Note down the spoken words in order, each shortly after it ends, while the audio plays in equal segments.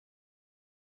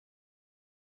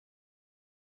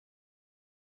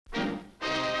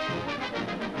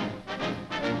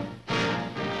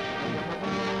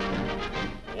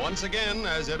Once again,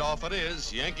 as it often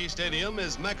is, Yankee Stadium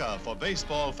is Mecca for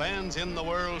baseball fans in the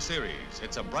World Series.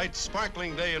 It's a bright,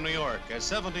 sparkling day in New York as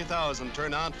 70,000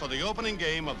 turn out for the opening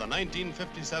game of the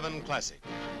 1957 Classic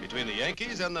between the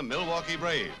Yankees and the Milwaukee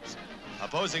Braves.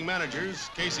 Opposing managers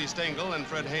Casey Stengel and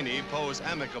Fred Haney pose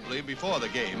amicably before the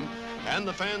game, and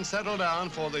the fans settle down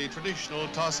for the traditional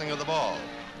tossing of the ball.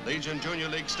 Legion Junior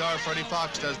League star Freddy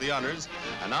Prox does the honors,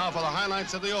 and now for the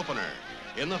highlights of the opener.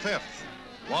 In the fifth,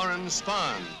 Warren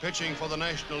Spahn pitching for the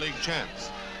National League champs,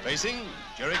 facing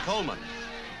Jerry Coleman.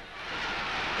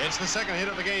 It's the second hit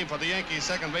of the game for the Yankees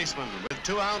second baseman. With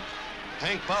 2 out,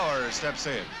 Hank Bauer steps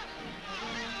in.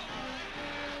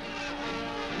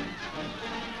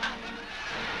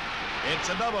 It's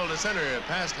a double to center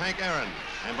past Hank Aaron,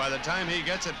 and by the time he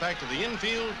gets it back to the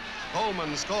infield,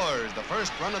 Coleman scores the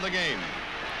first run of the game.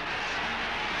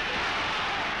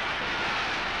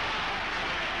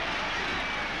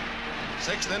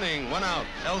 Sixth inning, 1 out.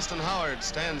 Nelson Howard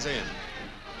stands in.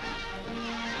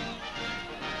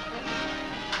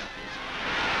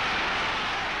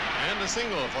 And a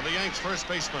single for the Yanks first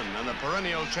baseman, and the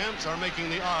perennial champs are making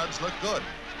the odds look good.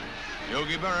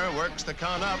 Yogi Berra works the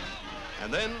count up,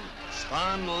 and then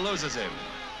Spahn loses him.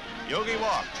 Yogi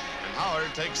walks, and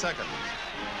Howard takes second.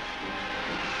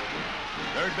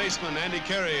 Third baseman Andy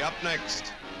Carey up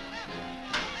next.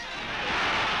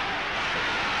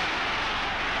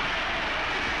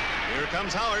 Here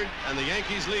comes Howard, and the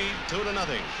Yankees lead 2-0.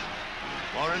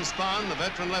 Warren Spahn, the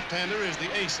veteran left-hander, is the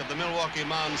ace of the Milwaukee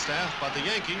mound staff, but the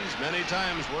Yankees, many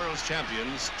times world's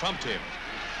champions, trumped him.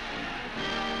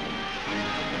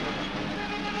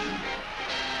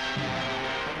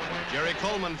 Jerry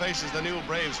Coleman faces the new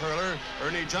Braves hurler,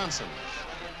 Ernie Johnson.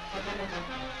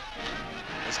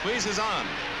 The squeeze is on.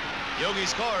 Yogi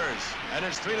scores, and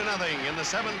it's 3-0. In the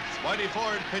seventh, Whitey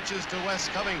Ford pitches to Wes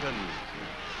Covington.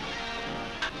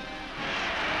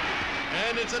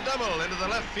 And it's a double into the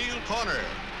left field corner.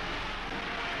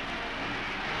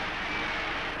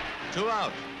 2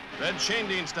 out. Red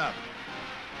Shandeen stop.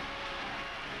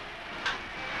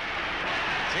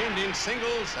 Shandeen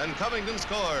singles and Covington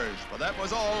scores. But that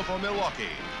was all for Milwaukee.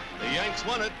 The Yanks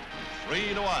won it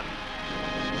 3-1.